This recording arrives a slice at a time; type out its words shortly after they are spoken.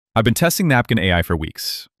I've been testing Napkin AI for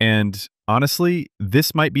weeks, and honestly,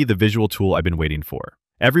 this might be the visual tool I've been waiting for.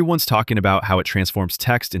 Everyone's talking about how it transforms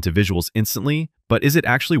text into visuals instantly, but is it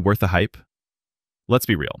actually worth the hype? Let's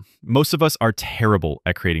be real. Most of us are terrible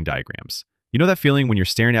at creating diagrams. You know that feeling when you're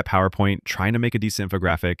staring at PowerPoint, trying to make a decent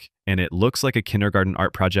infographic, and it looks like a kindergarten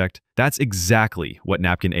art project? That's exactly what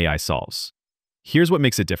Napkin AI solves. Here's what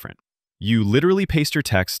makes it different. You literally paste your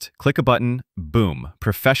text, click a button, boom,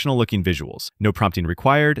 professional-looking visuals. No prompting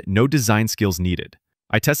required, no design skills needed.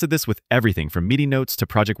 I tested this with everything from meeting notes to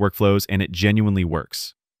project workflows, and it genuinely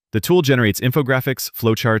works. The tool generates infographics,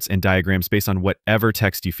 flowcharts, and diagrams based on whatever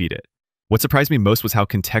text you feed it. What surprised me most was how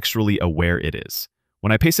contextually aware it is.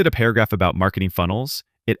 When I pasted a paragraph about marketing funnels,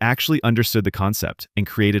 it actually understood the concept and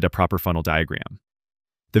created a proper funnel diagram.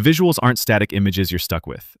 The visuals aren't static images you're stuck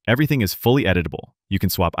with. Everything is fully editable. You can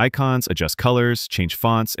swap icons, adjust colors, change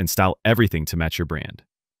fonts, and style everything to match your brand.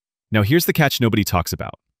 Now here's the catch nobody talks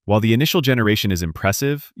about. While the initial generation is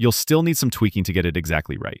impressive, you'll still need some tweaking to get it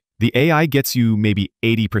exactly right. The AI gets you maybe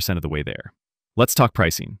 80% of the way there. Let's talk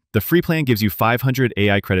pricing. The free plan gives you 500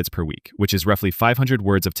 AI credits per week, which is roughly 500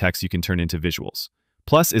 words of text you can turn into visuals.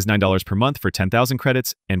 Plus is $9 per month for 10,000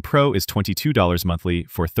 credits, and Pro is $22 monthly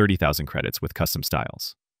for 30,000 credits with custom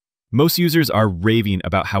styles. Most users are raving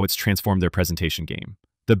about how it's transformed their presentation game.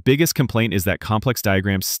 The biggest complaint is that complex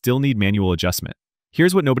diagrams still need manual adjustment.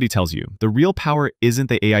 Here's what nobody tells you. The real power isn't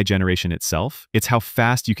the AI generation itself, it's how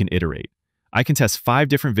fast you can iterate. I can test 5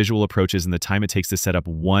 different visual approaches in the time it takes to set up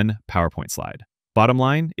one PowerPoint slide. Bottom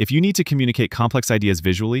line, if you need to communicate complex ideas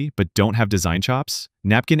visually but don't have design chops,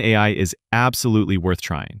 Napkin AI is absolutely worth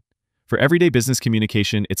trying. For everyday business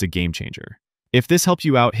communication, it's a game changer. If this helped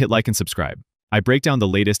you out, hit like and subscribe. I break down the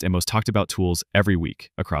latest and most talked about tools every week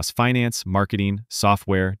across finance, marketing,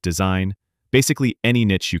 software, design, basically any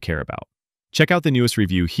niche you care about. Check out the newest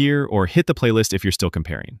review here or hit the playlist if you're still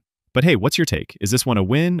comparing. But hey, what's your take? Is this one a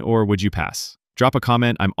win or would you pass? Drop a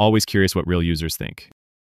comment. I'm always curious what real users think.